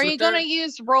 That's Are what you going to they're-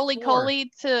 use Roly for.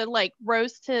 Coly to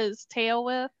roast his tail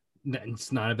with?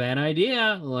 It's not a bad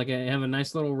idea. Like have a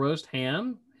nice little roast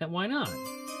ham. Why not?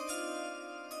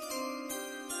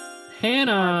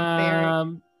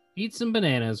 Hannah, eat some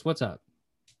bananas. What's up?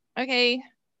 Okay.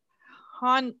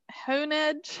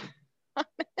 Honedge, Living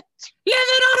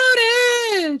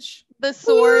on Edge. the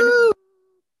sword. Woo!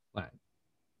 What?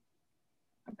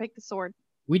 I picked the sword.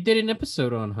 We did an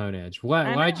episode on Honedge.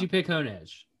 I Why'd know. you pick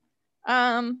Honedge?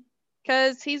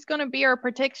 Because he's gonna be our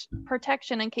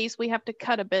protection in case we have to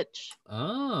cut a bitch.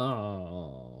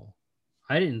 Oh,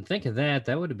 I didn't think of that.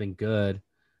 That would have been good.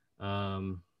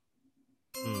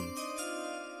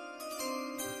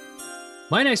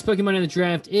 My next Pokemon in the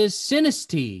draft is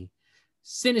Sinistea.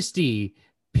 Sinistea,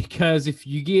 because if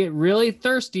you get really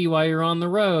thirsty while you're on the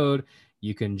road,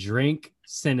 you can drink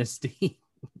Sinistea.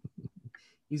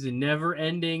 He's a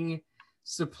never-ending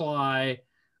supply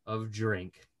of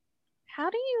drink. How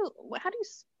do you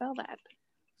spell that?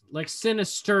 Like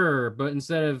sinister, but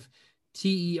instead of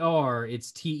T-E-R,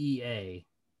 it's T-E-A.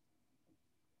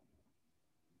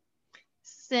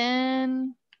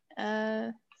 Sin.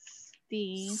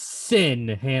 Sin,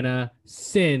 Hannah.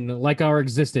 Sin, like our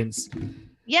existence.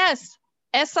 Yes.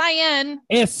 S-I-N.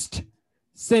 Ist.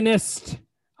 Sinist.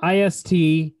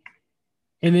 I-S-T.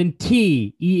 And then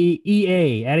T.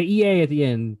 E-A. Add an E-A at the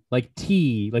end. Like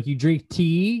tea. Like you drink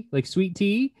tea. Like sweet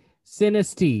tea.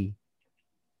 Sinistea.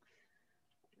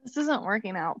 This isn't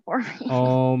working out for me.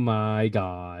 Oh my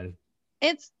God.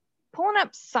 It's pulling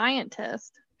up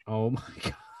scientist. Oh my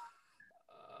God.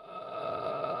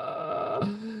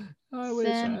 I wish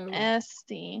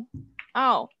Sinistea.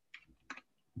 Oh.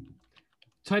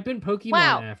 Type in Pokemon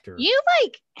Wow. after. You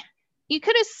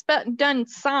could have done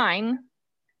sign.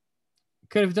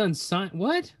 Could have done sign.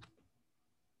 What?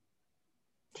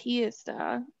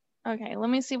 Tiesta. Okay, let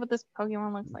me see what this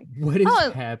Pokemon looks like. What is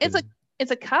Oh, happening?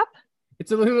 It's a cup?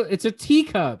 It's a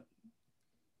teacup.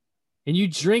 And you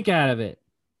drink out of it.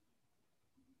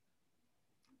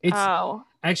 It's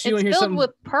actually you want to hear filled something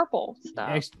with purple stuff.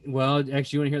 actually, you want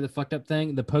to hear the fucked up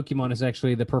thing? The Pokemon is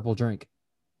actually the purple drink.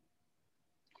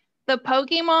 The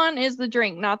Pokemon is the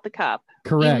drink, not the cup.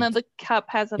 Correct. Even though the cup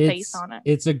has a face on it.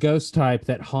 It's a ghost type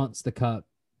that haunts the cup.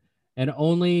 And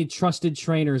only trusted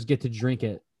trainers get to drink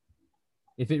it.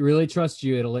 If it really trusts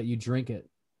you, it'll let you drink it.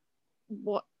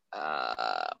 What?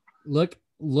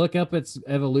 Look up its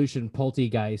evolution,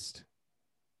 Poltegeist.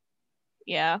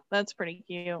 Yeah, that's pretty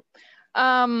cute.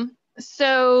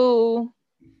 So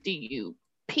do you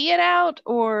pee it out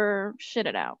or shit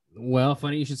it out? Well,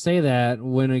 funny you should say that.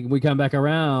 When we come back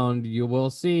around, you will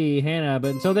see Hannah.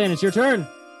 But until then, it's your turn.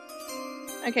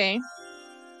 Okay.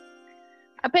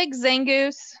 I picked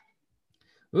Zangoose.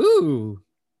 Ooh.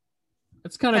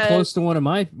 That's kind of 'Cause- close to one of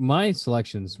my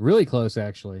selections. Really close,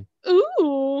 actually.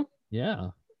 Ooh,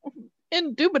 Yeah.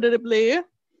 indubitably.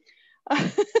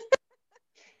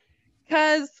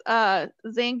 Because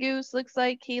Zangoose looks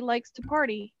like he likes to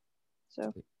party.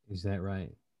 So Is that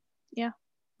right? Yeah.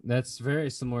 That's very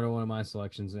similar to one of my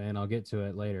selections, and I'll get to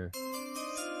it later.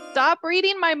 stop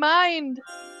reading my mind.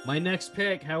 My next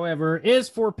pick, however, is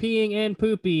for peeing and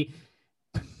poopy.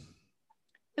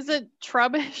 Is it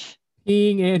Trubbish?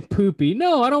 Peeing and poopy.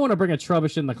 No, I don't want to bring a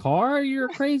Trubbish in the car. You're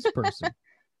a crazy person.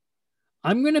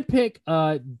 I'm going to pick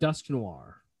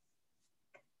Dusknoir.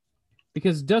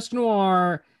 Because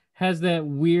Dusknoir has that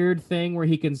weird thing where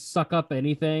he can suck up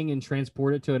anything and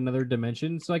transport it to another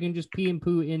dimension. So I can just pee and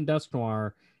poo in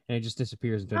Dusknoir and it just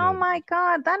disappears into Oh another. my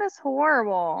god, that is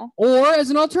horrible. Or as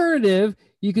an alternative,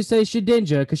 you could say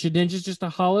Shedinja, because Shedinja is just a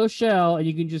hollow shell and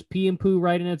you can just pee and poo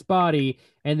right in its body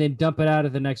and then dump it out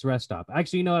at the next rest stop.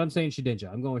 Actually, you know what? I'm saying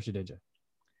Shedinja. I'm going with Shedinja.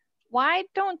 Why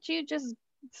don't you just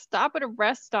stop at a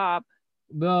rest stop?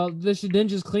 Well, the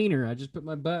Shedinja's cleaner. I just put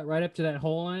my butt right up to that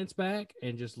hole on its back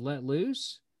and just let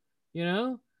loose. You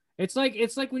know? It's like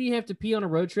when you have to pee on a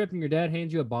road trip and your dad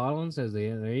hands you a bottle and says,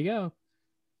 "Yeah, there you go."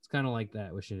 It's kind of like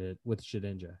that with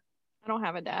Shedinja. I don't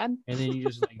have a dad. And then you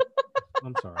just like,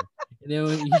 I'm sorry. And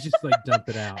then you just like dump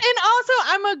it out. And also,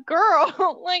 I'm a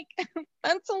girl. Like,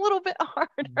 that's a little bit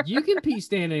harder. You can pee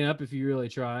standing up if you really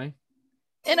try.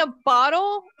 In a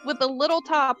bottle with a little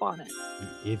top on it.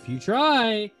 If you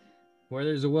try. Where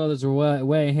there's a will, there's a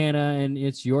way, Hannah, and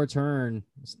it's your turn.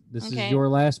 This is your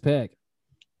last pick.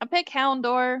 I pick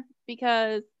Houndour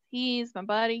because he's my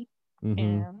buddy. Mm-hmm.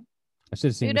 And I should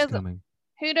have seen this coming.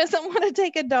 who doesn't want to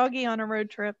take a doggy on a road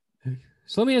trip?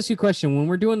 So let me ask you a question. When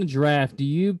we're doing the draft, do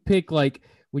you pick, like,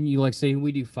 when you, like, say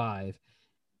we do 5,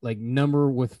 like, number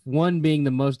with 1 being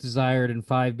the most desired and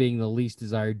 5 being the least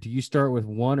desired, do you start with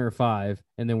 1 or 5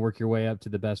 and then work your way up to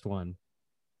the best one?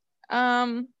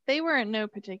 They were in no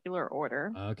particular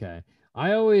order. Okay.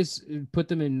 I always put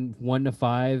them in 1 to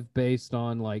 5 based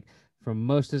on, like, from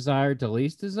most desired to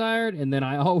least desired, and then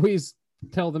I always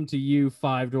tell them to you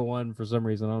 5 to 1 for some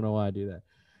reason. I don't know why I do that.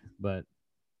 But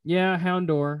yeah,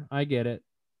 Houndour, I get it.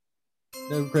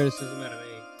 No criticism out of me.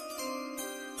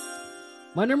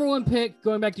 My number 1 pick,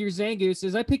 going back to your Zangoose,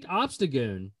 is I picked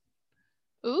Obstagoon.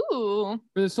 Ooh.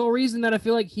 For the sole reason that I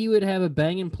feel like he would have a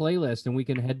banging playlist and we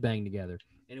can headbang together.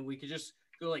 And we could just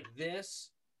go like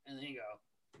this, and then you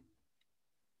go.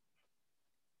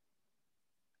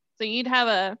 So you'd have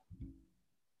a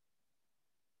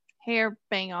hair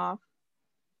bang off.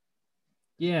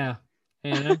 Yeah,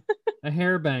 Hannah, a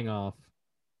hair bang off.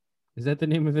 Is that the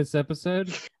name of this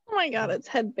episode? Oh my god, it's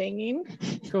head banging.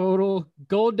 Total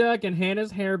Gold Duck and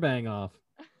Hannah's hair bang off.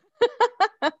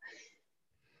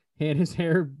 Hannah's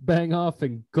hair bang off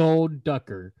and Gold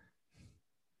Ducker.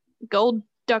 Gold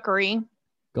duckery.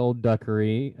 Gold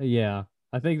Duckery. Yeah,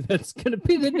 I think that's going to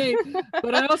be the name.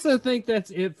 But I also think that's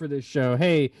it for this show.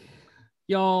 Hey,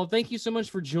 y'all, thank you so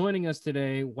much for joining us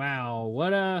today. Wow,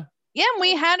 what a... Yeah, and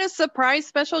we had a surprise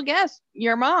special guest.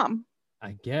 Your mom.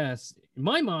 I guess.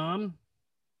 My mom.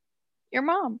 Your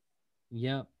mom.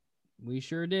 Yep, we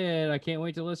sure did. I can't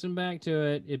wait to listen back to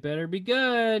it. It better be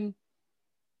good.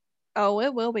 Oh,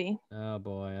 it will be. Oh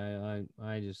boy,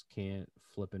 I just can't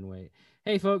flip and wait.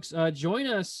 Hey folks, join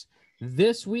us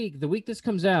this week, the week this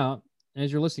comes out,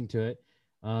 as you're listening to it.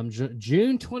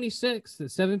 June 26th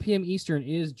at 7 p.m. Eastern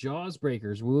is Jaws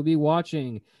Breakers. We will be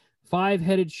watching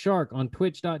Five-Headed Shark on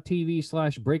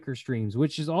twitch.tv/breaker streams,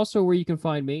 which is also where you can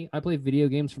find me. I play video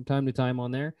games from time to time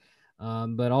on there.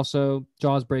 But also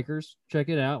Jaws Breakers. Check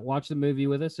it out. Watch the movie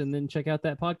with us, and then check out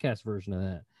that podcast version of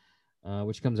that,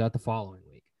 which comes out the following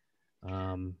week.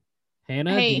 Hannah,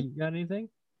 Hey. do you got anything?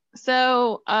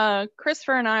 So,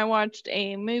 Christopher and I watched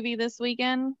a movie this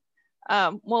weekend.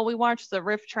 Well, we watched the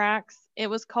Riff Tracks. It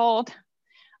was called,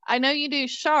 I know you do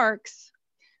sharks,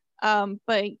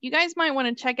 but you guys might want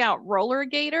to check out Roller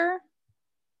Gator.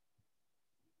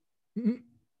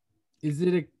 Is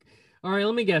it a... All right,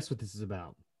 let me guess what this is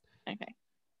about. Okay.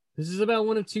 This is about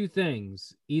one of two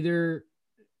things. Either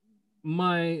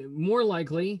more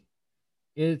likely,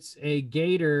 it's a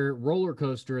gator roller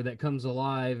coaster that comes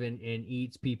alive and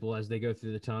eats people as they go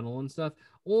through the tunnel and stuff.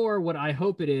 Or what I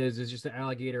hope it is just an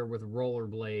alligator with roller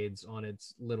blades on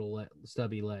its little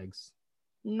stubby legs.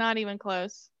 Not even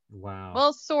close. Wow.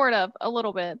 Well, sort of, a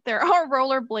little bit. There are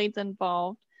roller blades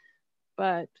involved,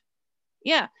 but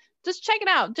yeah, just check it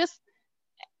out. Just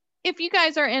if you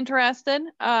guys are interested,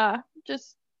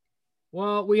 just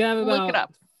Well, we have look it about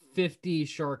up. 50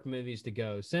 shark movies to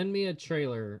go. Send me a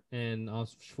trailer and I'll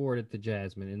forward it to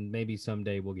Jasmine, and maybe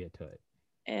someday we'll get to it.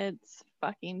 It's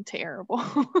fucking terrible.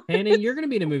 Hannah, you're going to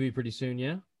be in a movie pretty soon,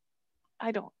 yeah?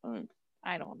 I don't know.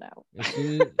 What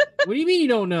do you mean you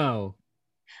don't know?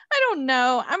 I don't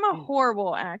know. I'm a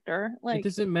horrible actor. It Like,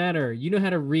 doesn't matter. You know how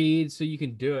to read, so you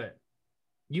can do it.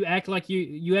 You act like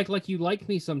you like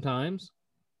me sometimes.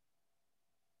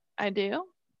 I do.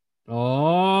 Oh,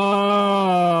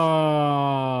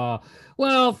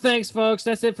 well, thanks, folks.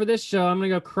 That's it for this show. I'm gonna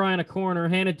go cry in a corner.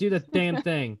 Hannah, do the damn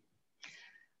thing.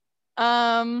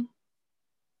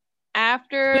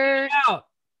 After Out.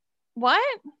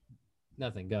 what?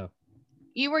 Nothing. Go.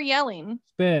 You were yelling.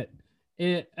 Spit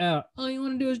it out. All you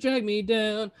want to do is drag me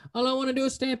down. All I want to do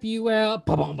is stamp you out.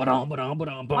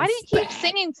 Why do you keep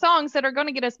singing songs that are going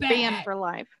to get us banned Spat. for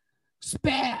life?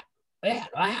 Spat it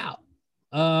out.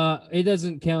 It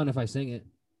doesn't count if I sing it.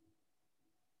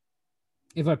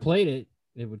 If I played it,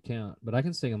 it would count. But I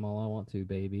can sing them all I want to,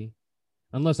 baby.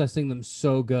 Unless I sing them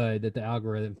so good that the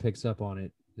algorithm picks up on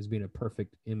it as being a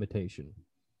perfect imitation.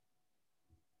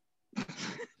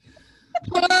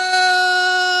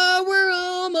 Oh, we're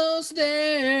almost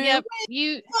there. Yep.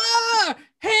 You. Ah,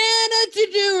 Hannah to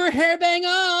do her hair bang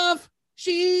off.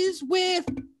 She's with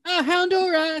a hound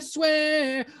or I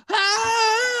swear.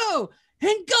 Oh, and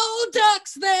Gold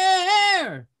Duck's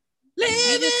there.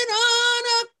 Living on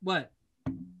a... What?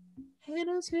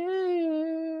 Hannah's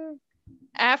hair.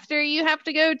 After you have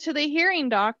to go to the hearing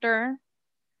doctor.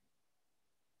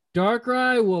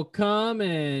 Darkrai will come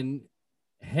and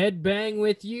headbang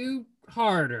with you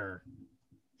harder.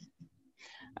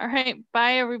 All right.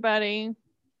 Bye, everybody.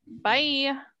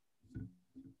 Bye.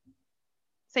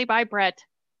 Say bye, Brett.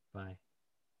 Bye.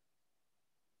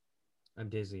 I'm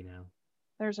dizzy now.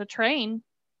 There's a train.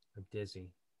 I'm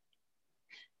dizzy.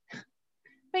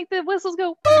 Make the whistles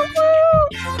go.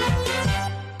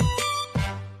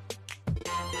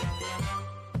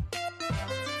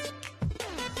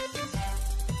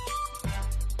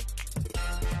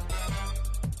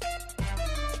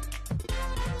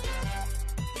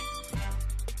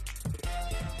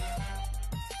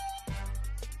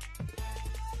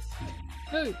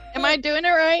 Hey, Am I doing it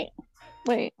right?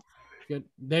 Wait. good.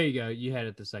 There you go. You had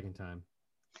it the second time.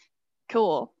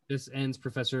 Cool. This ends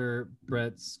Professor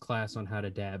Brett's class on how to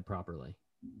dab properly.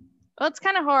 Well, it's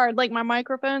kind of hard. Like my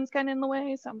microphone's kind of in the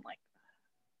way, so I'm like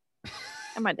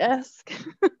at my desk.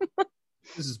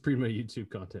 This is primo YouTube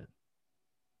content.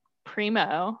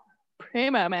 Primo,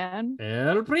 man.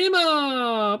 El Primo!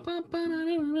 I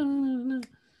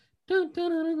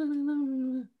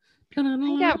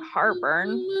think I have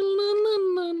heartburn.